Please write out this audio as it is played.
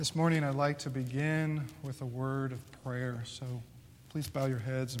This morning I'd like to begin with a word of prayer, so please bow your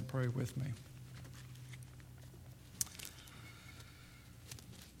heads and pray with me.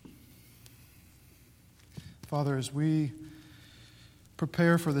 Father, as we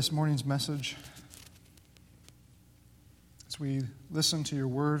prepare for this morning's message, as we listen to your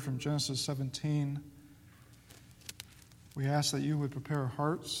word from Genesis 17, we ask that you would prepare our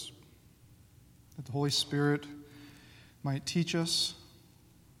hearts, that the Holy Spirit might teach us,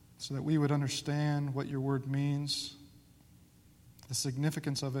 so that we would understand what your word means, the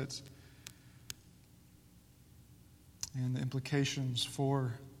significance of it, and the implications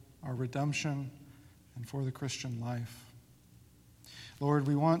for our redemption and for the Christian life. Lord,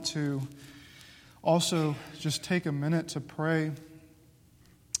 we want to also just take a minute to pray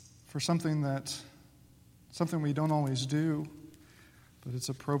for something we don't always do, but it's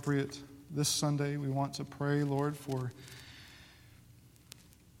appropriate this Sunday. We want to pray, Lord, for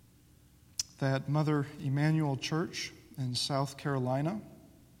that Mother Emanuel Church in South Carolina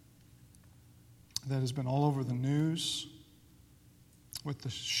that has been all over the news with the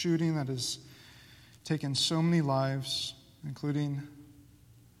shooting that has taken so many lives, including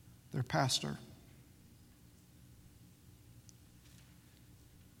their pastor.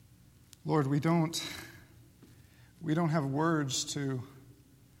 Lord, we don't have words to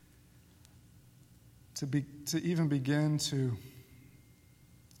even begin to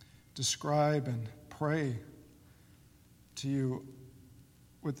describe and pray to you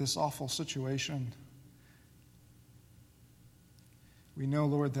with this awful situation. We know,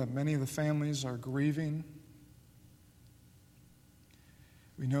 Lord, that many of the families are grieving.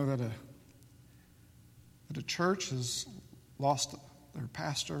 We know that a church has lost their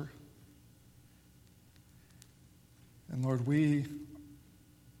pastor. And Lord, we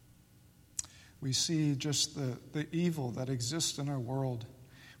see just the evil that exists in our world.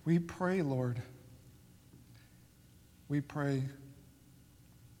 We pray, Lord, that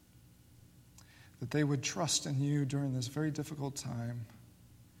they would trust in you during this very difficult time,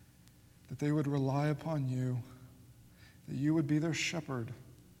 that they would rely upon you, that you would be their shepherd,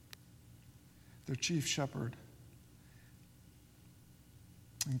 their chief shepherd.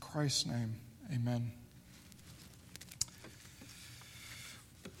 In Christ's name, amen.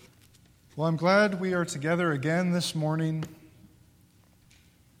 Well, I'm glad we are together again this morning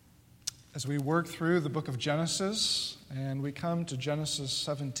as we work through the book of Genesis, and we come to Genesis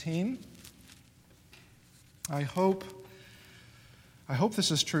 17. I hope this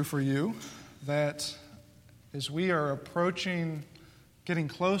is true for you, that as we are approaching, getting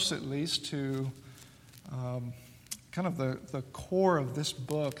close at least to kind of the core of this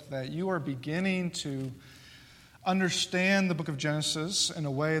book, that you are beginning to understand the book of Genesis in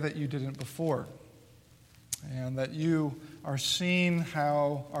a way that you didn't before, and that you are seeing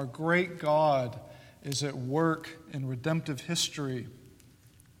how our great God is at work in redemptive history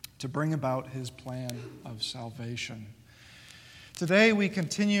to bring about his plan of salvation. Today we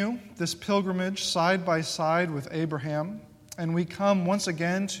continue this pilgrimage side by side with Abraham, and we come once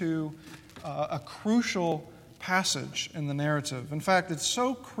again to a crucial passage in the narrative. In fact, it's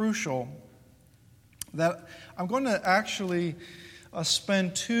so crucial that I'm going to actually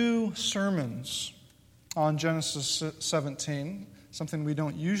spend 2 sermons on Genesis 17, something we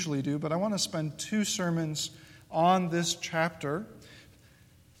don't usually do, but I want to spend 2 sermons on this chapter.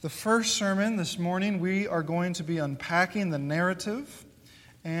 The first sermon this morning, we are going to be unpacking the narrative,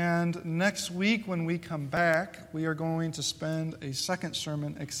 and next week when we come back, we are going to spend a second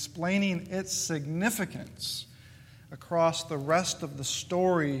sermon explaining its significance across the rest of the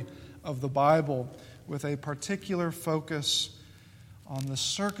story of the Bible, with a particular focus on the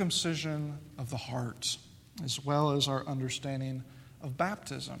circumcision of the heart, as well as our understanding of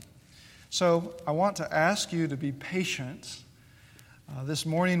baptism. So I want to ask you to be patient. This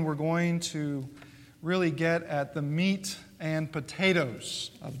morning we're going to really get at the meat and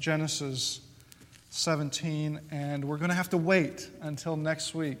potatoes of Genesis 17, and we're going to have to wait until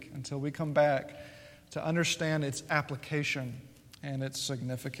next week, until we come back, to understand its application and its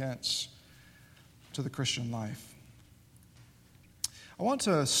significance to the Christian life. I want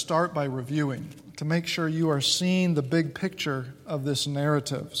to start by reviewing to make sure you are seeing the big picture of this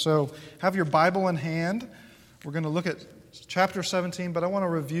narrative. So have your Bible in hand. We're going to look at chapter 17, but I want to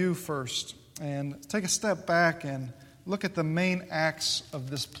review first and take a step back and look at the main acts of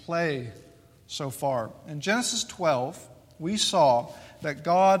this play so far. In Genesis 12, we saw that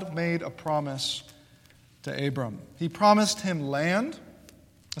God made a promise to Abram. He promised him land,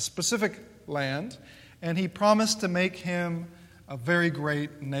 a specific land, and he promised to make him a very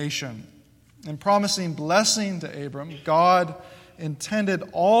great nation. In promising blessing to Abram, God intended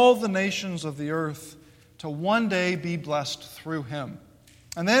all the nations of the earth to one day be blessed through him.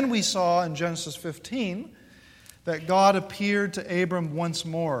 And then we saw in Genesis 15 that God appeared to Abram once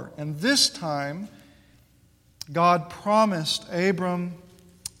more. And this time, God promised Abram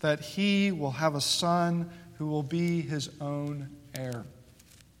that he will have a son who will be his own heir.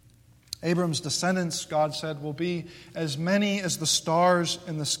 Abram's descendants, God said, will be as many as the stars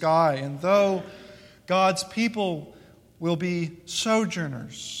in the sky. And though God's people will be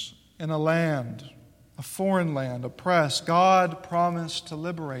sojourners in a land, a foreign land, oppressed, God promised to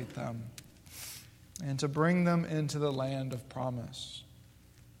liberate them and to bring them into the land of promise.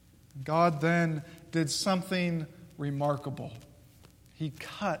 God then did something remarkable. He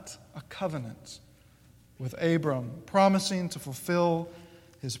cut a covenant with Abram, promising to fulfill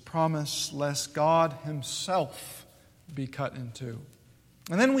his promise lest God himself be cut in two.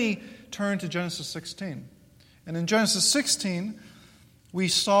 And then we turn to Genesis 16. And in Genesis 16, we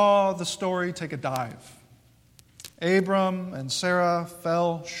saw the story take a dive. Abram and Sarah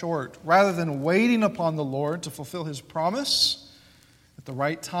fell short. Rather than waiting upon the Lord to fulfill his promise at the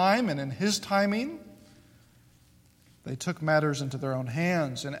right time and in his timing, they took matters into their own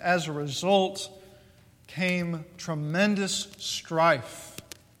hands. And as a result came tremendous strife.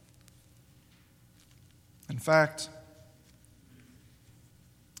 In fact,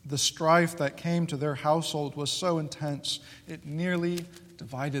 the strife that came to their household was so intense, it nearly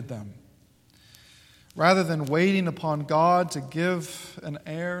divided them. Rather than waiting upon God to give an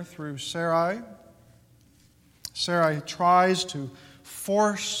heir through Sarai, Sarai tries to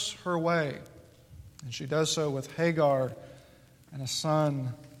force her way, and she does so with Hagar and a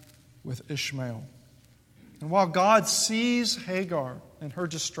son with Ishmael. And while God sees Hagar in her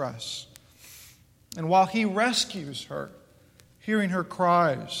distress, and while he rescues her, hearing her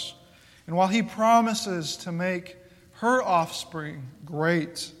cries, and while he promises to make her offspring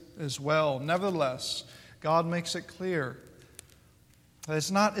great as well, nevertheless, God makes it clear that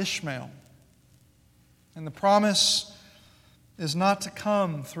it's not Ishmael. And the promise is not to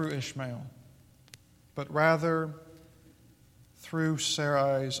come through Ishmael, but rather through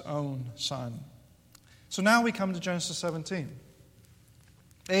Sarai's own son. So now we come to Genesis 17.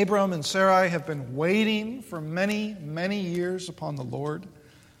 Abram and Sarai have been waiting for many, many years upon the Lord,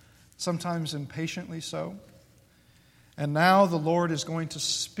 sometimes impatiently so. And now the Lord is going to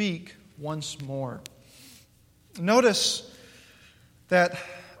speak once more. Notice that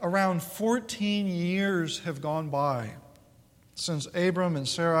around 14 years have gone by since Abram and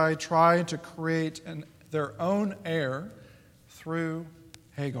Sarai tried to create their own heir through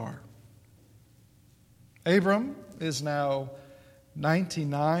Hagar. Abram is now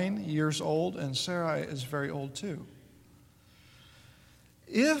 99 years old, and Sarai is very old too.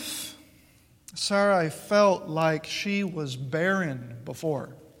 If Sarai felt like she was barren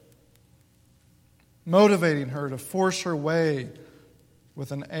before, motivating her to force her way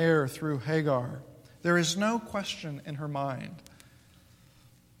with an heir through Hagar, there is no question in her mind,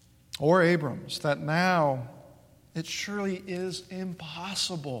 or Abram's, that now it surely is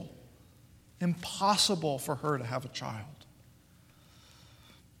impossible for her to have a child.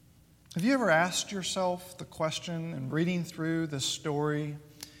 Have you ever asked yourself the question in reading through this story,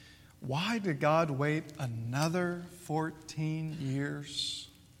 why did God wait another 14 years?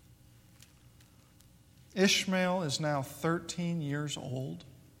 Ishmael is now 13 years old.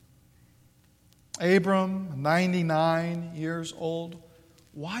 Abram, 99 years old.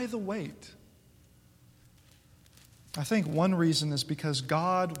 Why the wait? I think one reason is because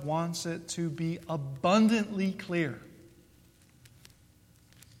God wants it to be abundantly clear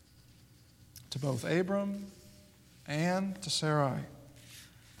to both Abram and to Sarai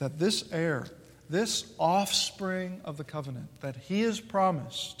that this heir, this offspring of the covenant that he has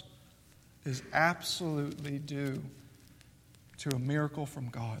promised, is absolutely due to a miracle from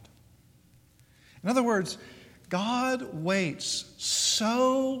God. In other words, God waits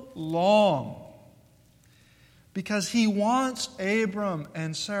so long because he wants Abram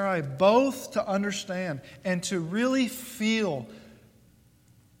and Sarai both to understand and to really feel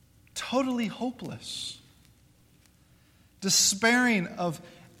totally hopeless, despairing of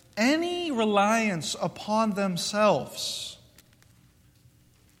any reliance upon themselves,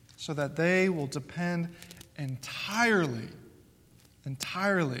 so that they will depend entirely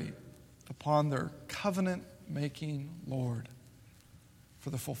upon their covenant-making Lord for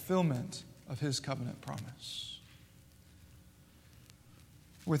the fulfillment of his covenant promise.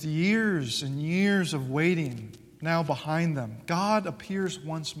 With years and years of waiting now behind them, God appears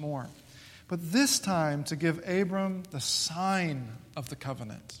once more, but this time to give Abram the sign of the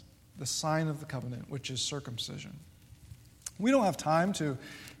covenant, which is circumcision. We don't have time to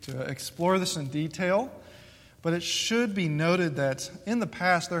explore this in detail, but it should be noted that in the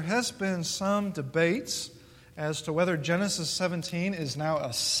past there has been some debates as to whether Genesis 17 is now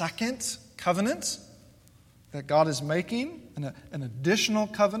a second covenant that God is making, an additional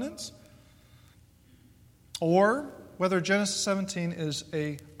covenant, or whether Genesis 17 is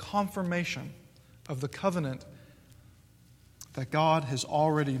a confirmation of the covenant that God has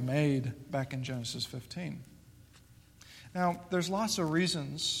already made back in Genesis 15. Now, there's lots of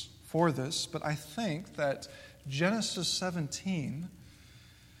reasons for this, but I think that Genesis 17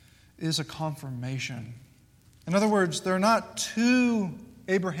 is a confirmation. In other words, there are not two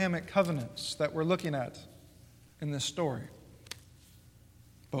Abrahamic covenants that we're looking at in this story,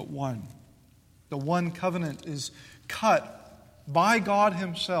 but one. The one covenant is cut by God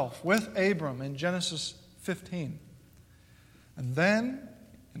Himself with Abram in Genesis 15. And then,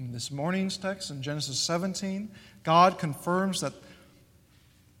 in this morning's text, in Genesis 17, God confirms that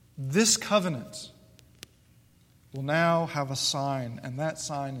this covenant will now have a sign, and that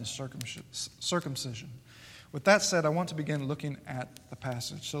sign is circumcision. With that said, I want to begin looking at the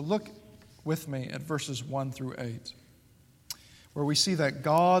passage. So look with me at verses 1 through 8, where we see that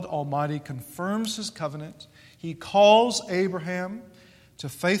God Almighty confirms His covenant. He calls Abraham to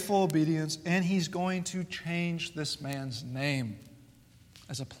faithful obedience, and He's going to change this man's name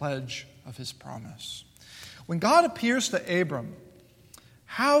as a pledge of His promise. When God appears to Abram,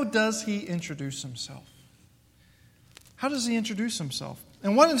 how does He introduce Himself? How does He introduce Himself?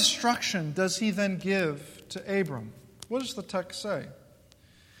 And what instruction does He then give to Abram? What does the text say?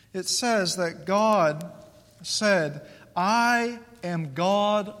 It says that God said, "I am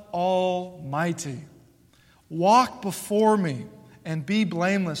God Almighty. Walk before me and be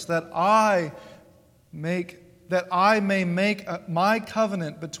blameless, that I may make my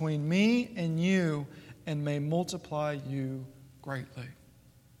covenant between me and you and may multiply you greatly."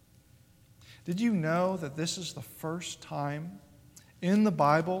 Did you know that this is the first time in the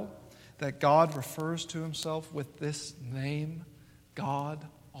Bible that God refers to Himself with this name, God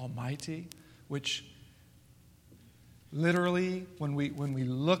Almighty, which literally, when we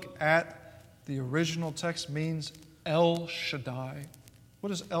look at the original text, means El Shaddai. What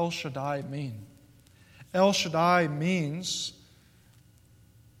does El Shaddai mean? El Shaddai means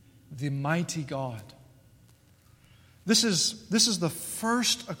the mighty God. This is the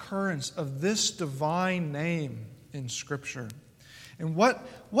first occurrence of this divine name in Scripture. And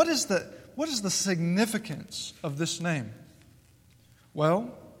what is the significance of this name?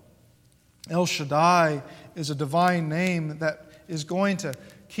 Well, El Shaddai is a divine name that is going to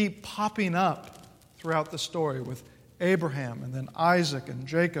keep popping up throughout the story with Abraham and then Isaac and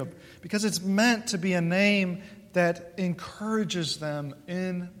Jacob, because it's meant to be a name that encourages them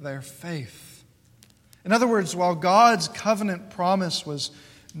in their faith. In other words, while God's covenant promise was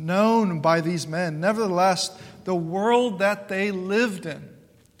known by these men, nevertheless, the world that they lived in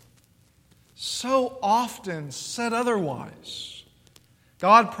so often said otherwise.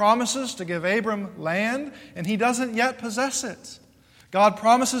 God promises to give Abram land, and he doesn't yet possess it. God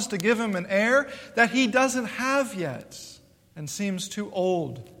promises to give him an heir that he doesn't have yet and seems too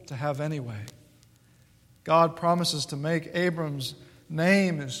old to have anyway. God promises to make Abram's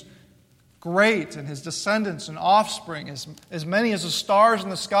name as great and his descendants and offspring as many as the stars in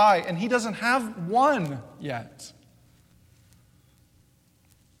the sky, and he doesn't have one yet.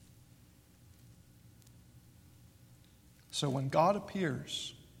 So when God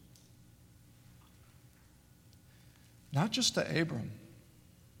appears, not just to Abram,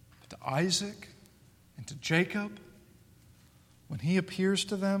 but to Isaac and to Jacob, when He appears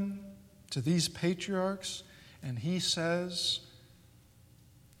to them, to these patriarchs, and He says,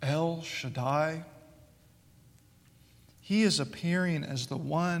 El Shaddai, He is appearing as the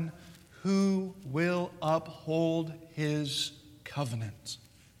one who will uphold His covenant.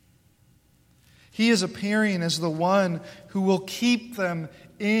 He is appearing as the one who will keep them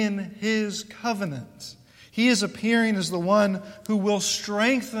in His covenant. He is appearing as the one who will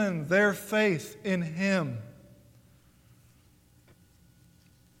strengthen their faith in Him.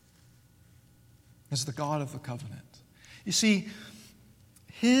 As the God of the covenant. You see,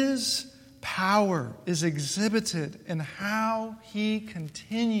 His power is exhibited in how He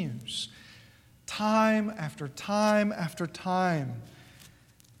continues time after time after time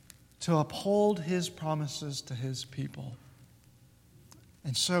to uphold His promises to His people.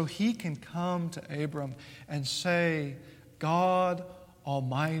 And so He can come to Abram and say, God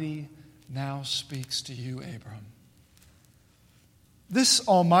Almighty now speaks to you, Abram. This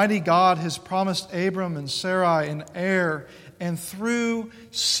Almighty God has promised Abram and Sarai an heir, and through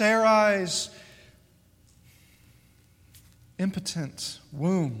Sarai's impotent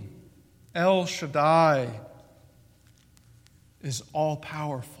womb. El Shaddai is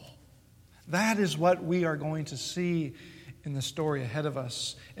all-powerful. That is what we are going to see in the story ahead of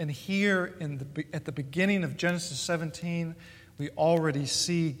us. And here at the beginning of Genesis 17, we already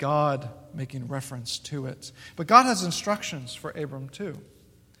see God making reference to it. But God has instructions for Abram too.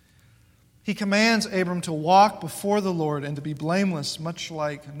 He commands Abram to walk before the Lord and to be blameless, much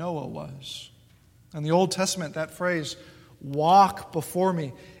like Noah was. In the Old Testament, that phrase, walk before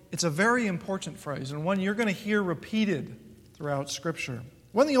me, it's a very important phrase and one you're going to hear repeated throughout Scripture.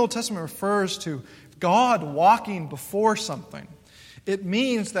 When the Old Testament refers to God walking before something, it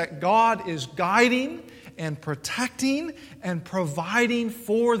means that God is guiding and protecting and providing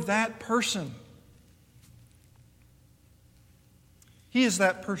for that person. He is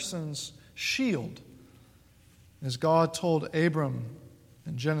that person's shield, as God told Abram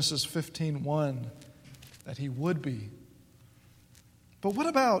in Genesis 15:1 that he would be. But what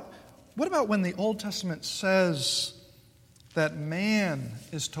about when the Old Testament says that man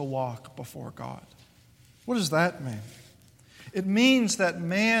is to walk before God? What does that mean? It means that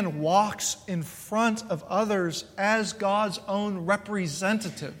man walks in front of others as God's own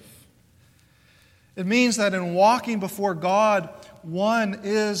representative. It means that in walking before God, one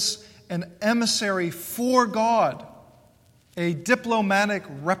is an emissary for God, a diplomatic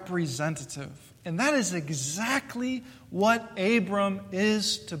representative. And that is exactly what Abram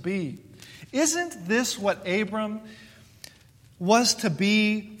is to be. Isn't this what Abram was to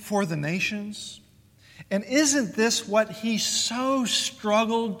be for the nations? And isn't this what he so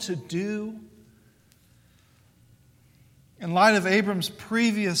struggled to do? In light of Abram's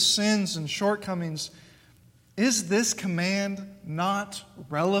previous sins and shortcomings, is this command not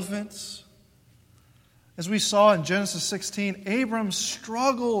relevant? As we saw in Genesis 16, Abram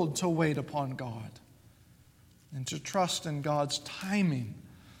struggled to wait upon God and to trust in God's timing.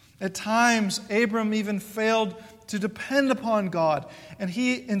 At times, Abram even failed to depend upon God, and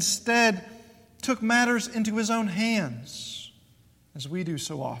he instead took matters into his own hands, as we do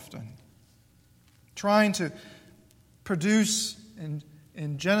so often, trying to produce,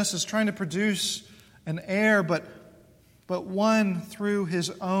 in Genesis, trying to produce an heir, but one through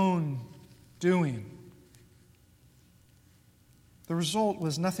his own doing. The result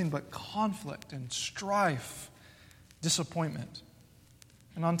was nothing but conflict and strife, disappointment.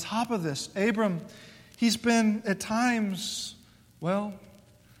 And on top of this, Abram, he's been at times,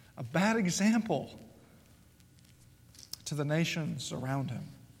 a bad example to the nations around him.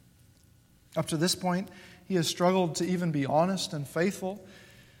 Up to this point, he has struggled to even be honest and faithful,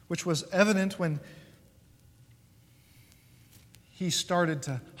 which was evident when he started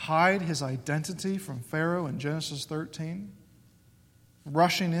to hide his identity from Pharaoh in Genesis 13,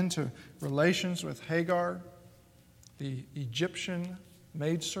 rushing into relations with Hagar, the Egyptian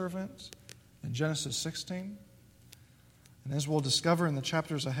maidservant, in Genesis 16. And as we'll discover in the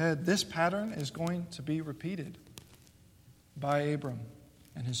chapters ahead, this pattern is going to be repeated by Abram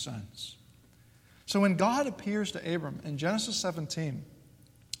and his sons. So when God appears to Abram in Genesis 17,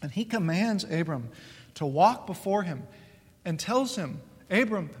 and he commands Abram to walk before him and tells him,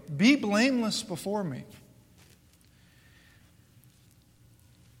 Abram, be blameless before me.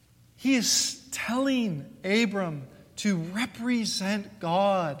 He is telling Abram to represent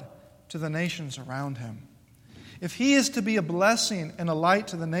God to the nations around him. If he is to be a blessing and a light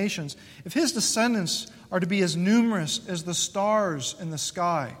to the nations, if his descendants are to be as numerous as the stars in the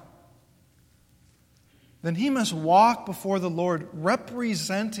sky, then he must walk before the Lord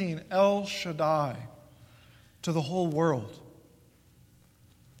representing El Shaddai to the whole world.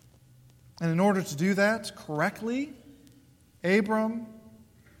 And in order to do that correctly, Abram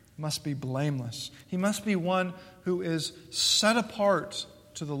must be blameless. He must be one who is set apart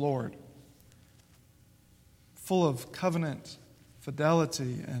to the Lord, full of covenant,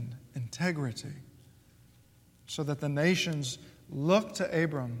 fidelity, and integrity, so that the nations look to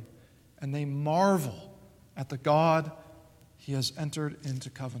Abram and they marvel at the God he has entered into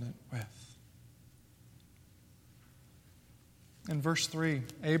covenant with. In verse 3,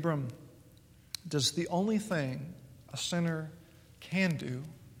 Abram does the only thing a sinner can do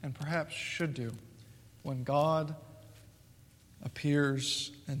and perhaps should do when God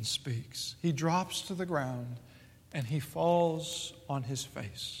appears and speaks. He drops to the ground and he falls on his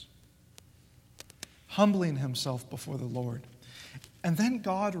face, humbling himself before the Lord. And then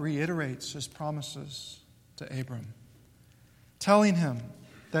God reiterates his promises to Abram, telling him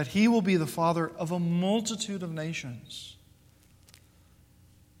that he will be the father of a multitude of nations,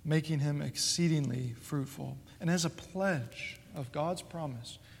 making him exceedingly fruitful. And as a pledge of God's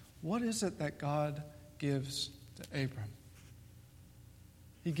promise, what is it that God gives to Abram?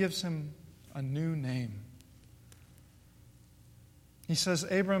 He gives him a new name. He says,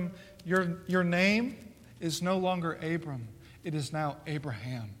 Abram, your name is no longer Abram. It is now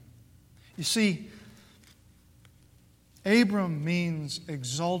Abraham. You see, Abram means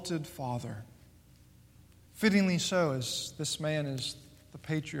exalted father. Fittingly so, as this man is the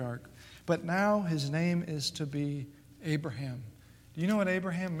patriarch. But now his name is to be Abraham. Do you know what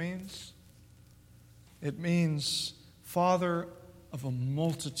Abraham means? It means father of a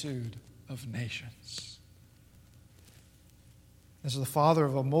multitude of nations. As the father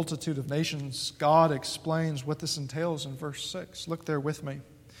of a multitude of nations, God explains what this entails in verse 6. Look there with me.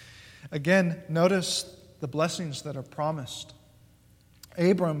 Again, notice the blessings that are promised.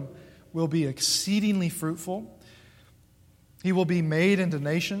 Abram will be exceedingly fruitful. He will be made into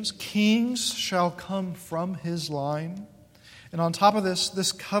nations. Kings shall come from his line. And on top of this,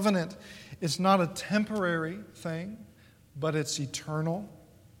 this covenant is not a temporary thing, but it's eternal.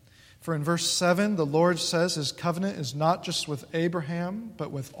 For in verse 7, the Lord says his covenant is not just with Abraham,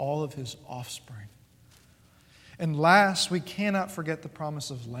 but with all of his offspring. And last, we cannot forget the promise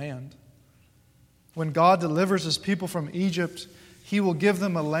of land. When God delivers his people from Egypt, he will give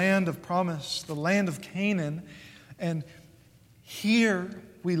them a land of promise, the land of Canaan. And here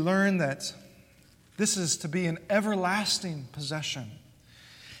we learn that this is to be an everlasting possession.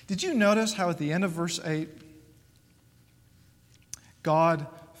 Did you notice how at the end of verse 8, God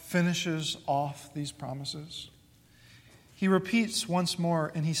finishes off these promises? He repeats once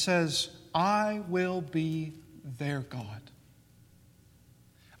more and he says, I will be their God.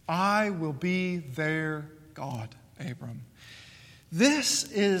 I will be their God, Abram. This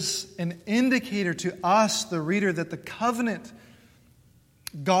is an indicator to us, the reader, that the covenant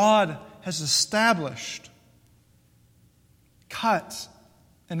God has established, cut,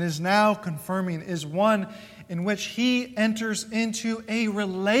 and is now confirming is one in which he enters into a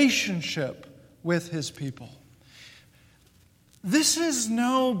relationship with his people. This is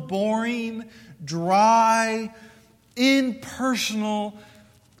no boring, dry, impersonal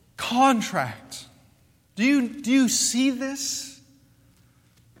contract. Do you see this?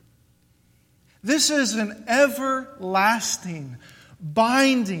 This is an everlasting,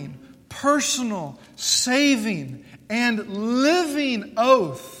 binding, personal, saving, and living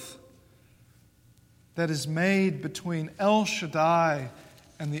oath that is made between El Shaddai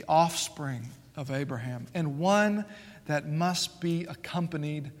and the offspring of Abraham, and one that must be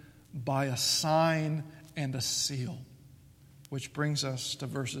accompanied by a sign and a seal. Which brings us to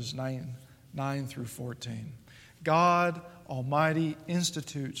verses 9 through 14. God Almighty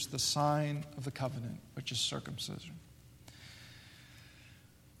institutes the sign of the covenant, which is circumcision.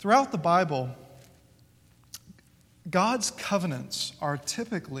 Throughout the Bible, God's covenants are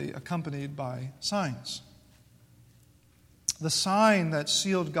typically accompanied by signs. The sign that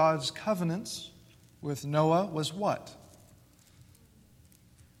sealed God's covenants with Noah was what?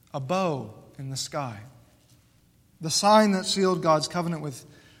 A bow in the sky. The sign that sealed God's covenant with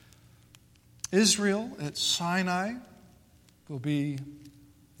Israel at Sinai will be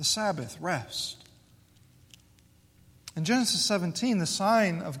the Sabbath, rest. In Genesis 17, the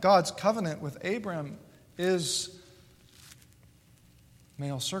sign of God's covenant with Abram is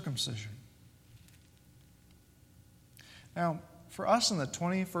male circumcision. Now, for us in the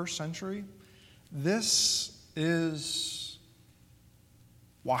 21st century, this is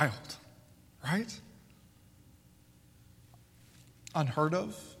wild, right? Unheard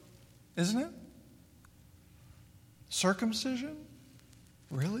of, isn't it? Circumcision?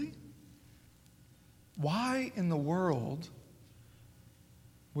 Really? Why in the world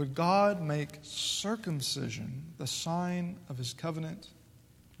would God make circumcision the sign of his covenant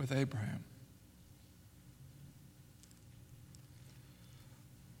with Abraham?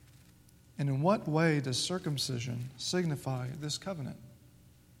 And in what way does circumcision signify this covenant?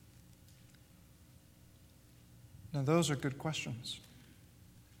 Now, those are good questions.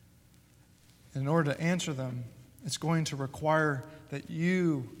 In order to answer them, it's going to require that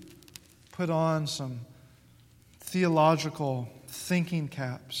you put on some theological thinking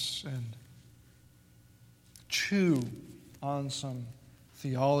caps and chew on some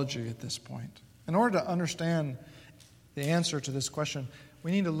theology at this point. In order to understand the answer to this question,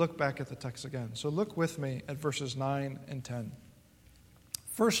 we need to look back at the text again. So look with me at verses 9 and 10.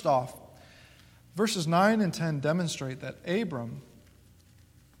 First off, verses 9 and 10 demonstrate that Abram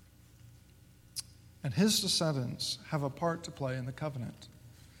and his descendants have a part to play in the covenant.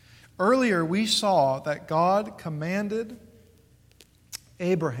 Earlier, we saw that God commanded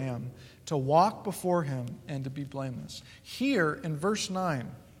Abraham to walk before him and to be blameless. Here in verse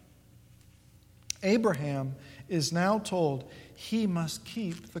 9, Abraham is now told he must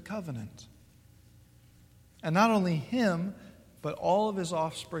keep the covenant. And not only him, but all of his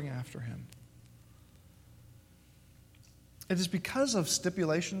offspring after him. It is because of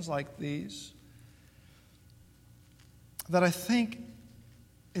stipulations like these that I think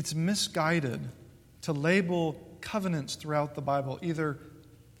it's misguided to label covenants throughout the Bible either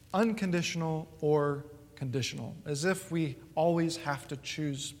unconditional or conditional, as if we always have to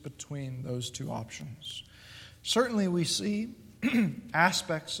choose between those two options. Certainly we see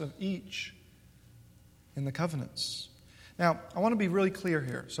aspects of each in the covenants. Now, I want to be really clear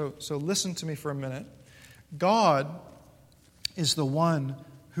here, so listen to me for a minute. God is the one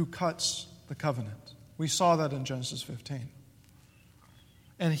who cuts the covenant. We saw that in Genesis 15.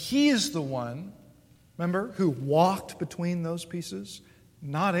 And He is the one, remember, who walked between those pieces,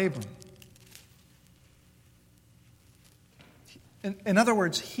 not Abram. In other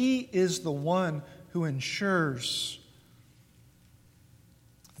words, He is the one who ensures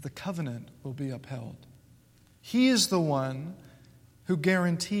that the covenant will be upheld. He is the one who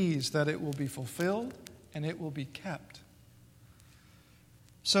guarantees that it will be fulfilled and it will be kept.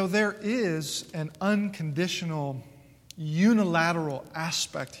 So there is an unconditional, unilateral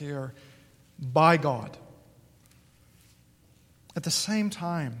aspect here by God. At the same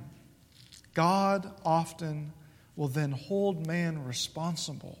time, God often will then hold man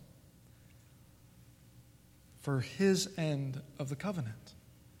responsible for his end of the covenant.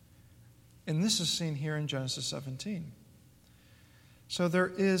 And this is seen here in Genesis 17. So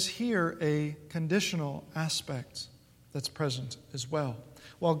there is here a conditional aspect that's present as well.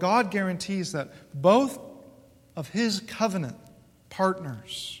 While God guarantees that both of His covenant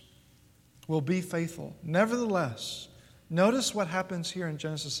partners will be faithful, nevertheless, notice what happens here in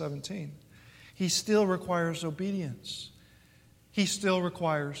Genesis 17. He still requires obedience. He still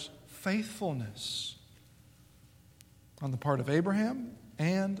requires faithfulness on the part of Abraham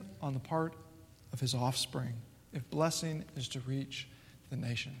and on the part of his offspring, if blessing is to reach the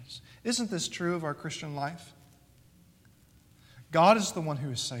nations. Isn't this true of our Christian life? God is the one who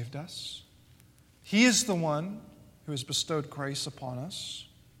has saved us. He is the one who has bestowed grace upon us,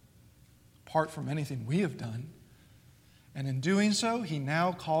 apart from anything we have done. And in doing so, He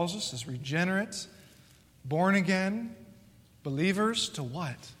now calls us as regenerate, born-again believers to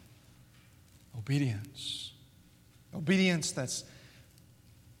what? Obedience. Obedience that's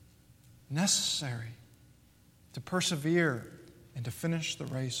necessary to persevere and to finish the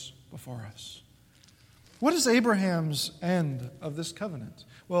race before us. What is Abraham's end of this covenant?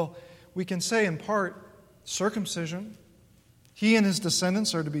 Well, we can say in part circumcision. He and his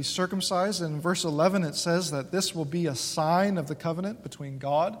descendants are to be circumcised. In verse 11 it says that this will be a sign of the covenant between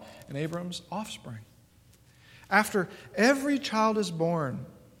God and Abram's offspring. After every child is born,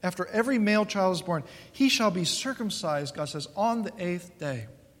 after every male child is born, he shall be circumcised, God says, on the 8th day.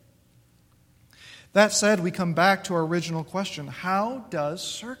 That said, we come back to our original question. How does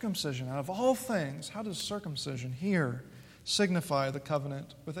circumcision, out of all things, how does circumcision here signify the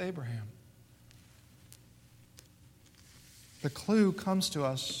covenant with Abraham? The clue comes to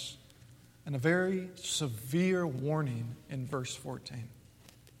us in a very severe warning in verse 14.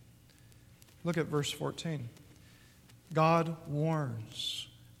 Look at verse 14. God warns,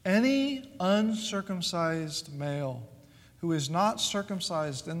 any uncircumcised male who is not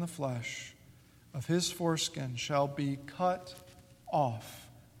circumcised in the flesh of his foreskin shall be cut off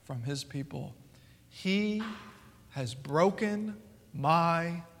from his people. He has broken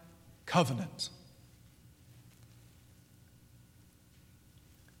my covenant.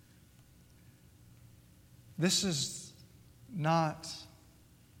 This is not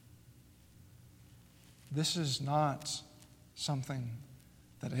something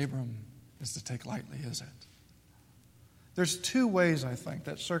that Abram is to take lightly, is it? There's two ways, I think,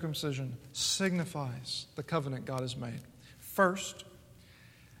 that circumcision signifies the covenant God has made. First,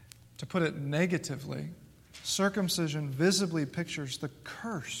 to put it negatively, circumcision visibly pictures the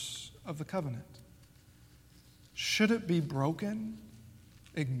curse of the covenant. Should it be broken,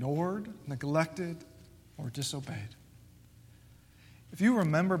 ignored, neglected, or disobeyed? If you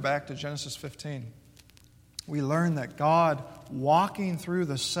remember back to Genesis 15, we learn that God walking through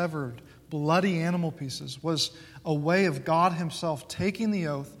the severed, bloody animal pieces was a way of God Himself taking the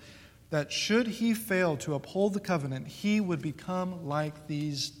oath that should He fail to uphold the covenant, He would become like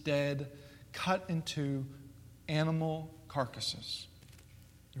these dead, cut into animal carcasses.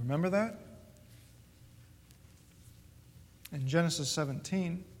 You remember that? In Genesis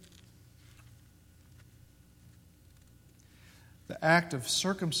 17, the act of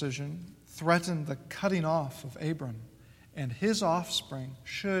circumcision threatened the cutting off of Abram and his offspring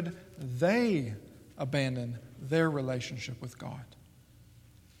should they abandon their relationship with God.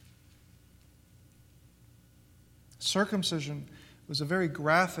 Circumcision was a very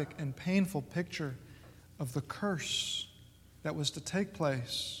graphic and painful picture of the curse that was to take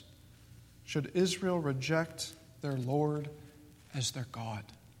place should Israel reject their Lord as their God.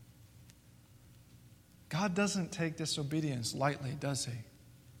 God doesn't take disobedience lightly, does He?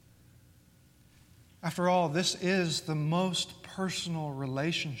 After all, this is the most personal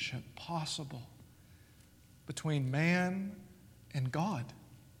relationship possible between man and God.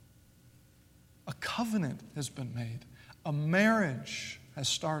 A covenant has been made. A marriage has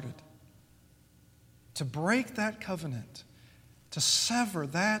started. To break that covenant, to sever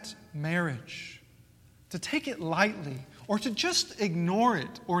that marriage, to take it lightly, or to just ignore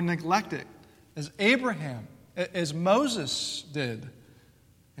it or neglect it, as Abraham, as Moses did,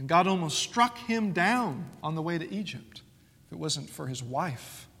 and God almost struck him down on the way to Egypt if it wasn't for his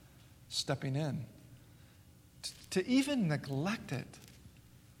wife stepping in. To even neglect it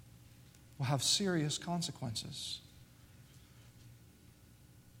will have serious consequences.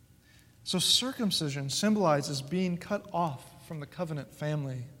 So circumcision symbolizes being cut off from the covenant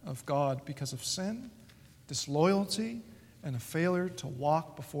family of God because of sin, disloyalty, and a failure to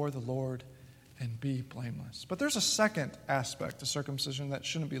walk before the Lord and be blameless. But there's a second aspect to circumcision that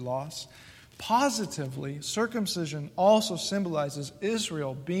shouldn't be lost. Positively, circumcision also symbolizes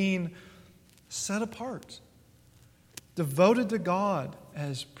Israel being set apart, devoted to God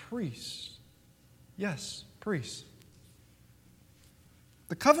as priests. Yes, priests.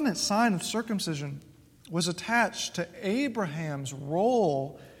 The covenant sign of circumcision was attached to Abraham's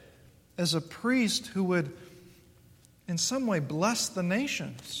role as a priest who would in some way bless the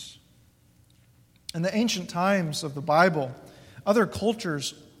nations. In the ancient times of the Bible, other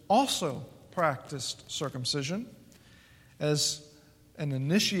cultures also practiced circumcision as an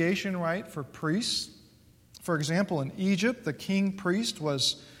initiation rite for priests. For example, in Egypt, the king priest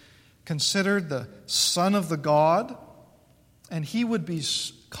was considered the son of the god, and he would be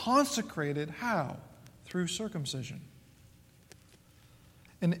consecrated how? Through circumcision.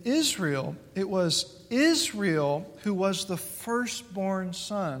 In Israel, it was Israel who was the firstborn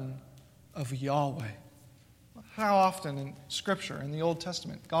son of Yahweh. How often in Scripture, in the Old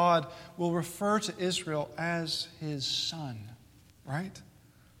Testament, God will refer to Israel as His son, right?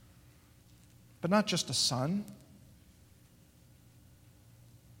 But not just a son,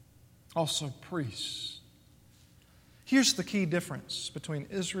 also priests. Here's the key difference between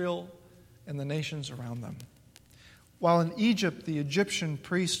Israel and the nations around them. While in Egypt, the Egyptian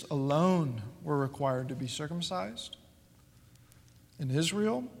priests alone were required to be circumcised, in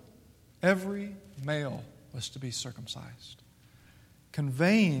Israel, every male was to be circumcised,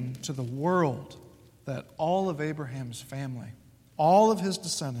 conveying to the world that all of Abraham's family, all of his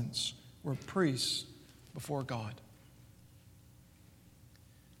descendants, were priests before God.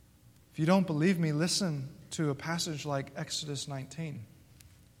 If you don't believe me, listen to a passage like Exodus 19.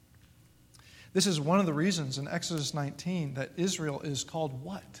 This is one of the reasons in Exodus 19 that Israel is called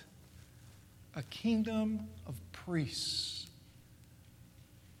what? A kingdom of priests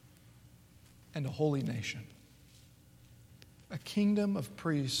and a holy nation. A kingdom of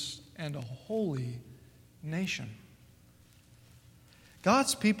priests and a holy nation.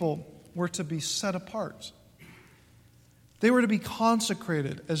 God's people were to be set apart. They were to be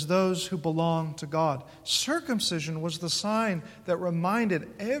consecrated as those who belong to God. Circumcision was the sign that reminded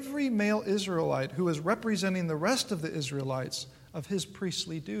every male Israelite who was representing the rest of the Israelites of his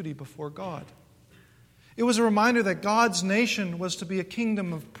priestly duty before God. It was a reminder that God's nation was to be a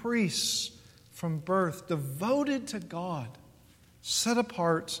kingdom of priests from birth, devoted to God, set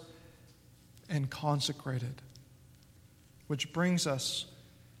apart and consecrated. Which brings us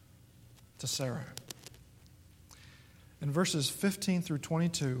to Sarah. In verses 15 through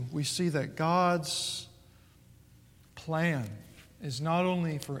 22, we see that God's plan is not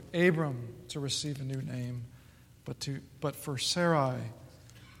only for Abram to receive a new name, but for Sarai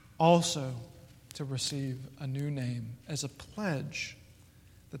also to receive a new name as a pledge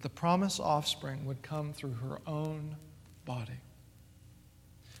that the promised offspring would come through her own body.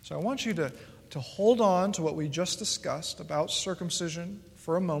 So I want you to hold on to what we just discussed about circumcision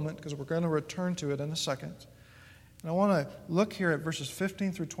for a moment, because we're going to return to it in a second. And I want to look here at verses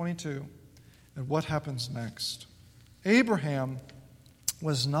 15 through 22 and what happens next. Abraham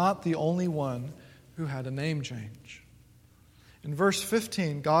was not the only one who had a name change. In verse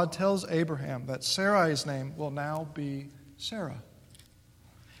 15, God tells Abraham that Sarai's name will now be Sarah.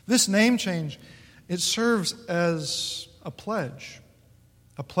 This name change, it serves as a pledge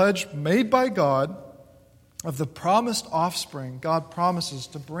made by God of the promised offspring God promises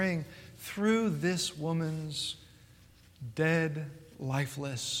to bring through this woman's dead,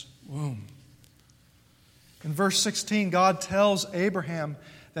 lifeless womb. In verse 16, God tells Abraham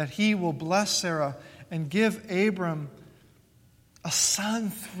that he will bless Sarah and give Abram a son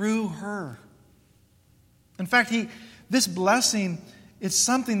through her. In fact, this blessing is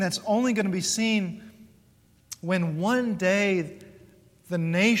something that's only going to be seen when one day the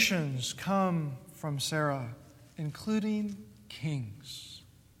nations come from Sarah, including kings.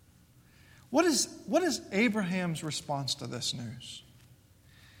 What is Abraham's response to this news?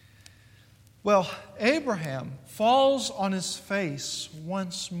 Well, Abraham falls on his face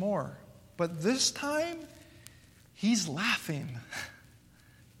once more, but this time he's laughing.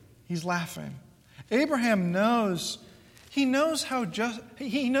 He's laughing. Abraham knows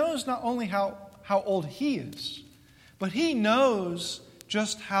not only how old he is, but he knows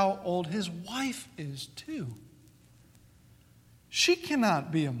just how old his wife is too. She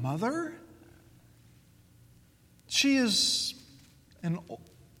cannot be a mother. She is an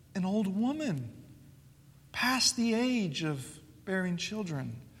old woman, past the age of bearing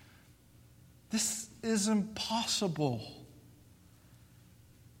children. This is impossible.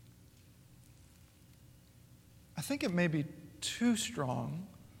 I think it may be too strong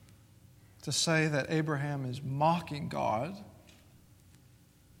to say that Abraham is mocking God,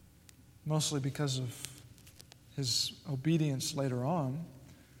 mostly because of his obedience later on.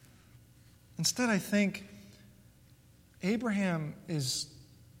 Instead, I think Abraham is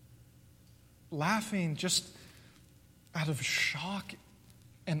laughing just out of shock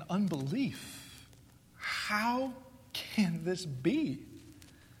and unbelief. How can this be?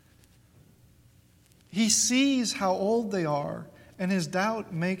 He sees how old they are, and his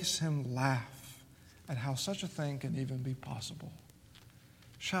doubt makes him laugh at how such a thing can even be possible.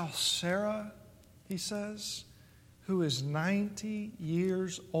 Shall Sarah, he says, who is 90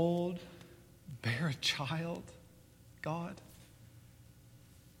 years old, bear a child, God?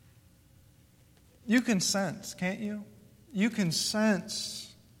 You can sense, can't you? You can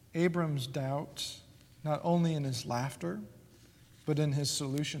sense Abram's doubt, not only in his laughter, but in his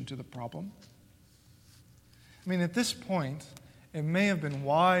solution to the problem. I mean, at this point, it may have been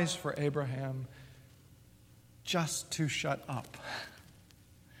wise for Abraham just to shut up,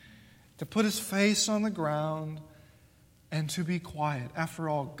 to put his face on the ground and to be quiet. After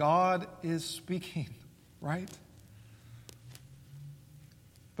all, God is speaking, right?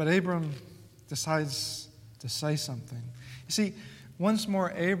 But Abram decides to say something. You see, once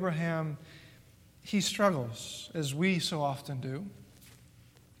more, Abraham, he struggles, as we so often do,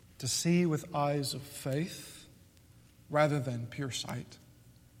 to see with eyes of faith rather than pure sight.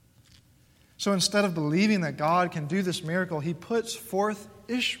 So instead of believing that God can do this miracle, he puts forth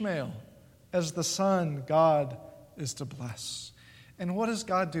Ishmael as the son God is to bless. And what does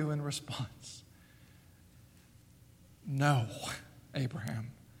God do in response? No,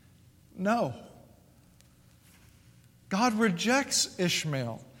 Abraham. No. God rejects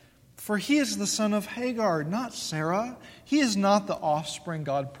Ishmael, for he is the son of Hagar, not Sarah. He is not the offspring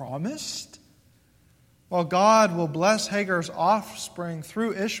God promised. While God will bless Hagar's offspring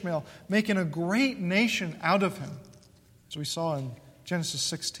through Ishmael, making a great nation out of him, as we saw in Genesis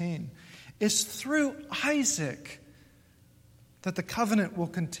 16, it's through Isaac that the covenant will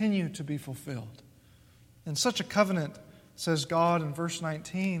continue to be fulfilled. And such a covenant, says God in verse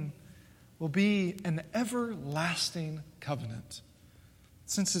 19, will be an everlasting covenant,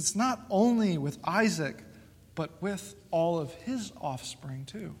 since it's not only with Isaac, but with all of his offspring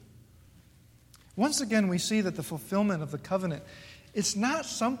too. Once again, we see that the fulfillment of the covenant, it's not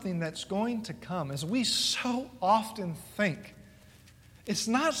something that's going to come, as we so often think. It's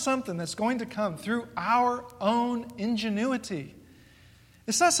not something that's going to come through our own ingenuity.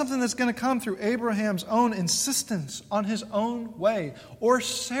 It's not something that's going to come through Abraham's own insistence on his own way, or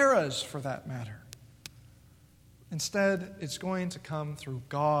Sarah's for that matter. Instead, it's going to come through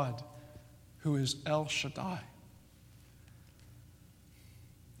God, who is El Shaddai.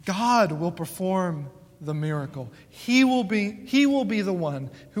 God will perform the miracle. He will be the one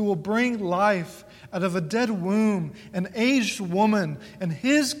who will bring life out of a dead womb, an aged woman, and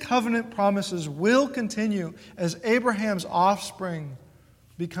his covenant promises will continue as Abraham's offspring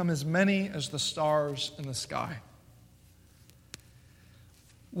become as many as the stars in the sky.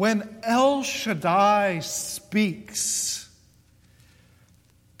 When El Shaddai speaks,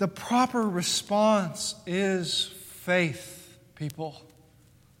 the proper response is faith, people.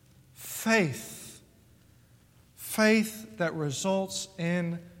 Faith. Faith that results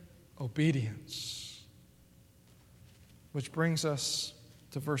in obedience. Which brings us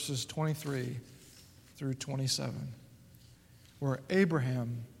to verses 23 through 27, where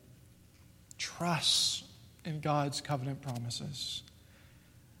Abraham trusts in God's covenant promises,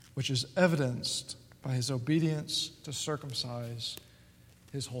 which is evidenced by his obedience to circumcise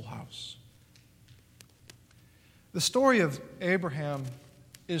his whole house. The story of Abraham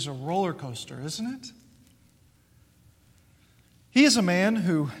is a roller coaster, isn't it? He is a man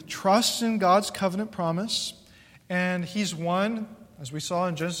who trusts in God's covenant promise, and he's one, as we saw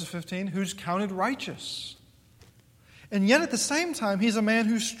in Genesis 15, who's counted righteous. And yet at the same time, he's a man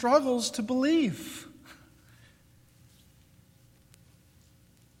who struggles to believe.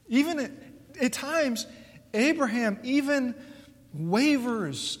 Even at times, Abraham even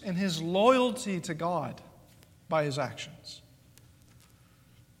wavers in his loyalty to God by his actions.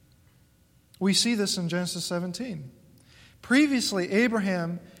 We see this in Genesis 17. Previously,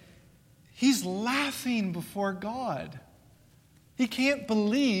 Abraham, he's laughing before God. He can't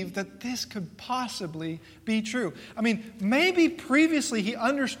believe that this could possibly be true. I mean, maybe previously he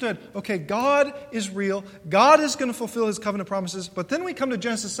understood, okay, God is real. God is going to fulfill his covenant promises. But then we come to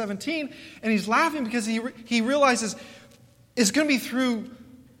Genesis 17, and he's laughing because he realizes it's going to be through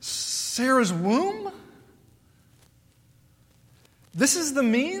Sarah's womb. This is the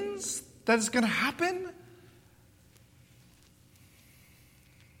means that it's going to happen.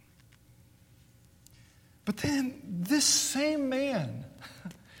 But then this same man,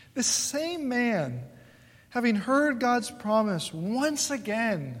 having heard God's promise once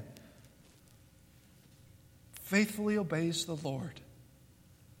again, faithfully obeys the Lord.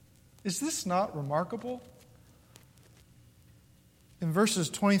 Is this not remarkable? In verses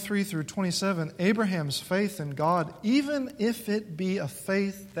 23 through 27, Abraham's faith in God, even if it be a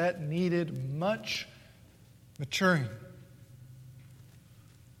faith that needed much maturing.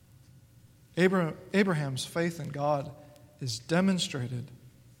 Abraham's faith in God is demonstrated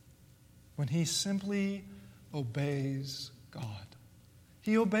when he simply obeys God.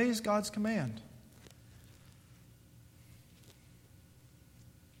 He obeys God's command.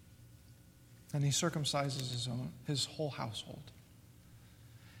 And he circumcises his whole household.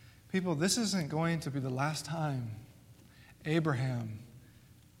 People, this isn't going to be the last time Abraham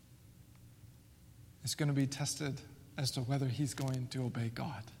is going to be tested as to whether he's going to obey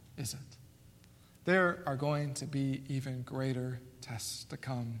God, is it? There are going to be even greater tests to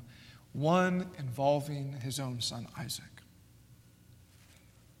come, one involving his own son Isaac.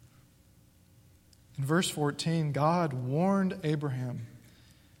 In verse 14, God warned Abraham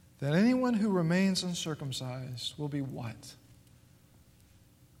that anyone who remains uncircumcised will be what?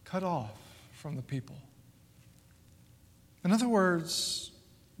 Cut off from the people. In other words,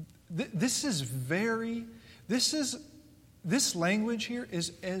 this language here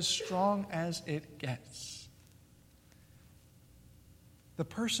is as strong as it gets. The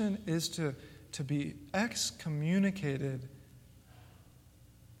person is to be excommunicated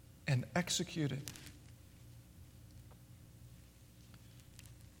and executed.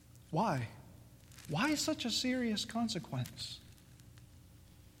 Why? Why such a serious consequence?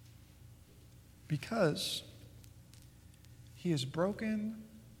 Because he has broken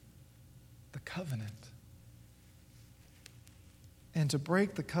the covenant. And to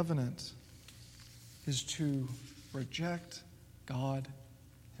break the covenant is to reject God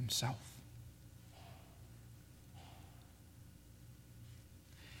himself.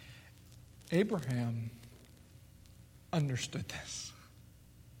 Abraham understood this.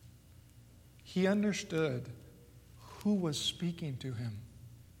 He understood who was speaking to him.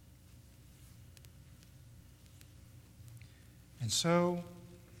 And so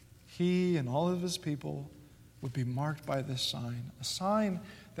he and all of his people would be marked by this sign, a sign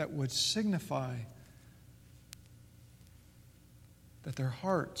that would signify that their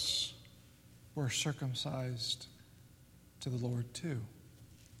hearts were circumcised to the Lord too.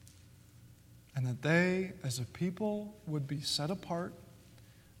 And that they, as a people, would be set apart,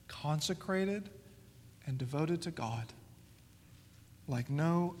 consecrated, and devoted to God like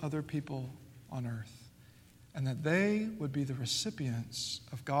no other people on earth. And that they would be the recipients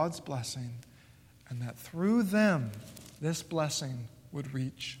of God's blessing, and that through them, this blessing would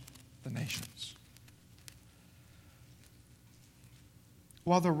reach the nations.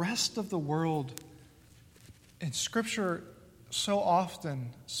 While the rest of the world, in Scripture, so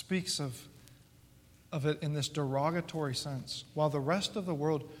often speaks of it in this derogatory sense, while the rest of the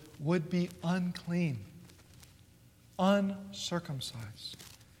world would be unclean, uncircumcised,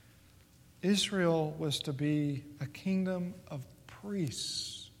 Israel was to be a kingdom of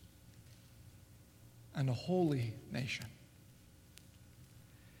priests and a holy nation.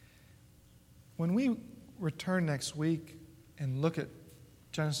 When we return next week and look at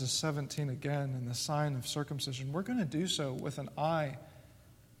Genesis 17 again and the sign of circumcision, we're going to do so with an eye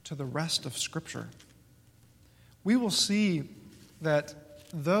to the rest of Scripture, we will see that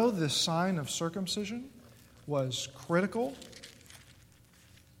though the sign of circumcision was critical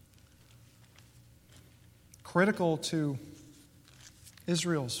to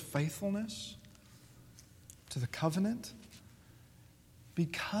Israel's faithfulness to the covenant,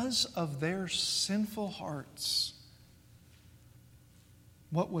 because of their sinful hearts,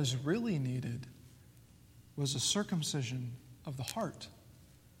 what was really needed was a circumcision of the heart.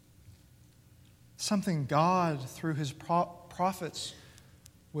 Something God, through his prophets,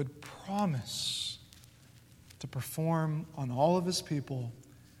 would promise to perform on all of his people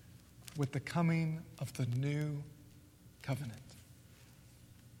with the coming of the new covenant.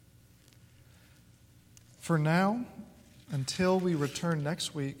 For now, until we return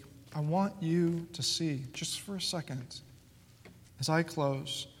next week, I want you to see, just for a second, as I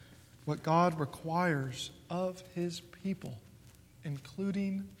close, what God requires of his people,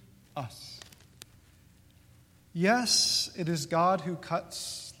 including us. Yes, it is God who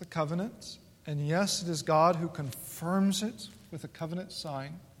cuts the covenant, and yes, it is God who confirms it with a covenant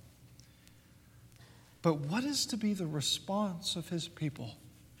sign. But what is to be the response of his people?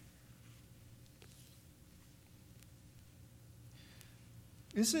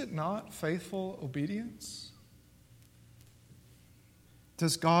 Is it not faithful obedience?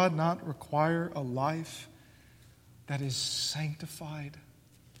 Does God not require a life that is sanctified,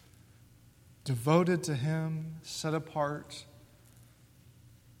 devoted to him, set apart,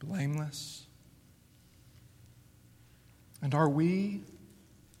 blameless? And are we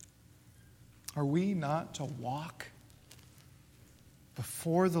not to walk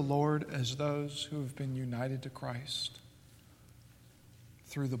before the Lord as those who have been united to Christ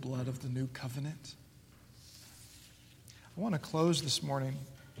through the blood of the new covenant? I want to close this morning,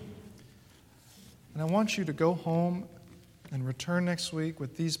 and I want you to go home and return next week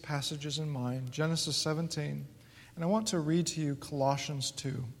with these passages in mind, Genesis 17, and I want to read to you Colossians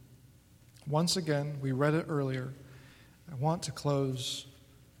 2. Once again, we read it earlier. I want to close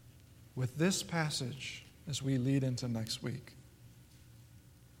with this passage as we lead into next week.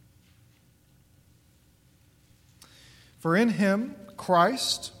 For in him,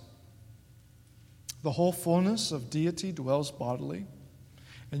 Christ, the whole fullness of deity dwells bodily,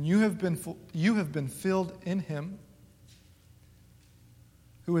 and you have been filled in him,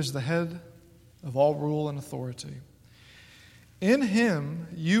 who is the head of all rule and authority. In him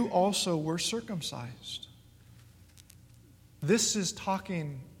you also were circumcised. This is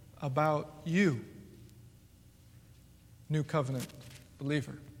talking about you, New Covenant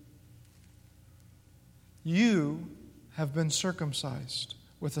believer. You have been circumcised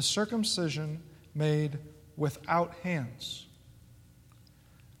with a circumcision made without hands,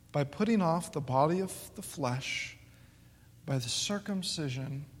 by putting off the body of the flesh by the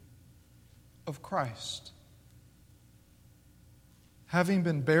circumcision of Christ, having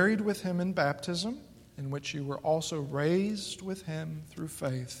been buried with him in baptism, in which you were also raised with him through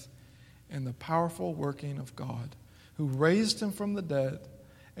faith in the powerful working of God, who raised him from the dead,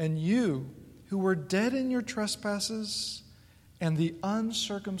 and you, who were dead in your trespasses and the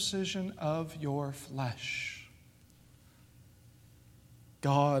uncircumcision of your flesh,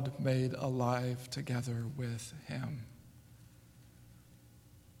 God made alive together with him,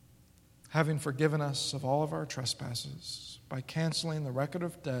 having forgiven us of all of our trespasses by canceling the record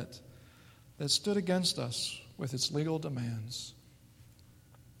of debt that stood against us with its legal demands.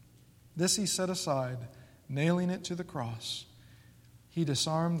 This he set aside, nailing it to the cross. He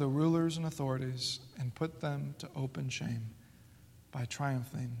disarmed the rulers and authorities and put them to open shame by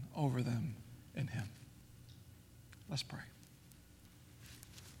triumphing over them in him. Let's pray.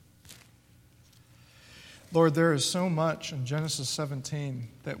 Lord, there is so much in Genesis 17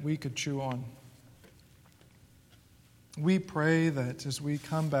 that we could chew on. We pray that as we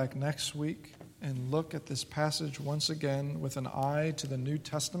come back next week and look at this passage once again with an eye to the New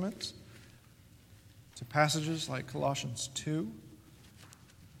Testament, to passages like Colossians 2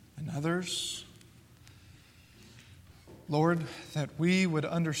 and others, Lord, that we would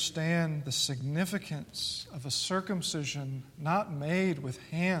understand the significance of a circumcision not made with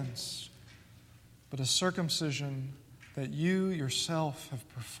hands, but a circumcision that you yourself have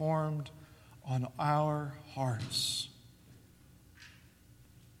performed on our hearts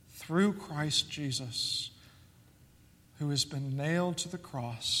through Christ Jesus, who has been nailed to the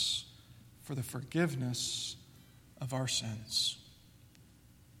cross for the forgiveness of our sins.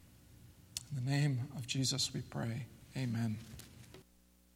 In the name of Jesus we pray. Amen.